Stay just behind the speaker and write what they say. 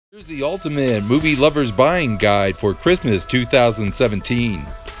Here's the ultimate movie lovers buying guide for Christmas 2017.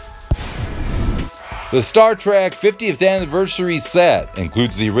 The Star Trek 50th anniversary set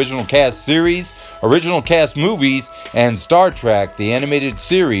includes the original cast series, original cast movies, and Star Trek the animated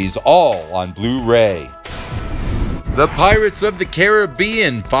series, all on Blu-ray. The Pirates of the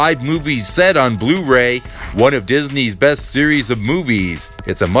Caribbean 5 movies set on Blu-ray, one of Disney's best series of movies.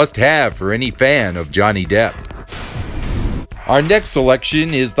 It's a must-have for any fan of Johnny Depp. Our next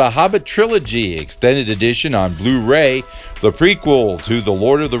selection is the Hobbit trilogy extended edition on Blu-ray, the prequel to the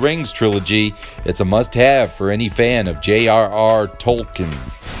Lord of the Rings trilogy. It's a must-have for any fan of J.R.R. Tolkien.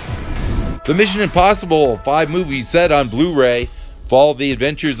 The Mission Impossible 5 movies set on Blu-ray follow the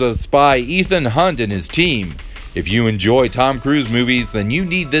adventures of spy Ethan Hunt and his team. If you enjoy Tom Cruise movies, then you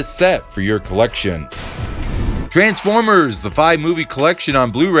need this set for your collection. Transformers, the 5 movie collection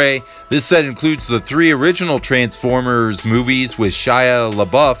on Blu-ray. This set includes the 3 original Transformers movies with Shia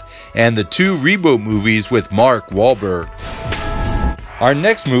LaBeouf and the 2 reboot movies with Mark Wahlberg. Our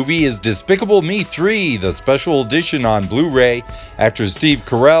next movie is Despicable Me 3, the special edition on Blu-ray. Actor Steve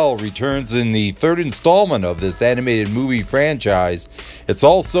Carell returns in the 3rd installment of this animated movie franchise. It's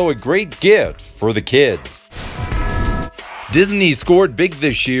also a great gift for the kids. Disney scored big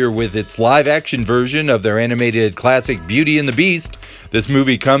this year with its live-action version of their animated classic Beauty and the Beast. This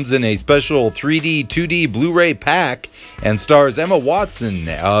movie comes in a special 3D, 2D Blu-ray pack and stars Emma Watson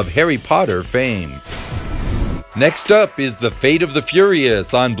of Harry Potter fame. Next up is The Fate of the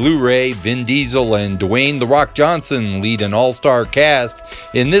Furious on Blu-ray. Vin Diesel and Dwayne "The Rock" Johnson lead an all-star cast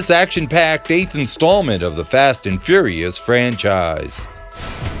in this action-packed 8th installment of the Fast and Furious franchise.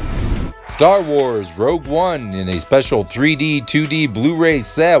 Star Wars Rogue One in a special 3D, 2D Blu-ray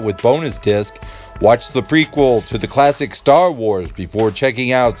set with bonus disc. Watch the prequel to the classic Star Wars before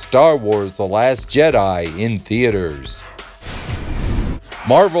checking out Star Wars The Last Jedi in theaters.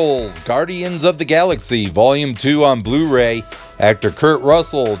 Marvel's Guardians of the Galaxy Volume 2 on Blu-ray. Actor Kurt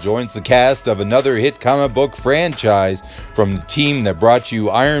Russell joins the cast of another hit comic book franchise from the team that brought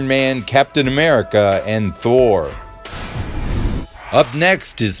you Iron Man, Captain America, and Thor. Up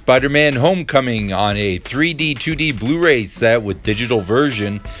next is Spider-Man Homecoming on a 3D, 2D Blu-ray set with digital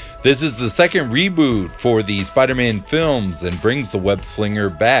version. This is the second reboot for the Spider-Man films and brings the web-slinger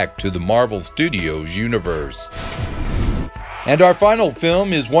back to the Marvel Studios universe. And our final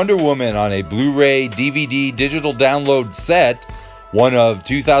film is Wonder Woman on a Blu-ray DVD digital download set. One of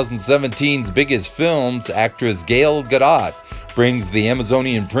 2017's biggest films, actress Gal Gadot brings the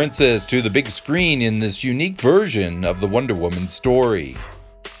Amazonian princess to the big screen in this unique version of the Wonder Woman story.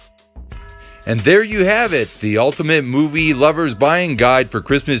 And there you have it, the ultimate movie lovers buying guide for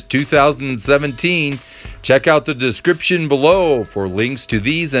Christmas 2017. Check out the description below for links to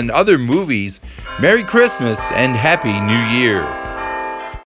these and other movies. Merry Christmas and Happy New Year!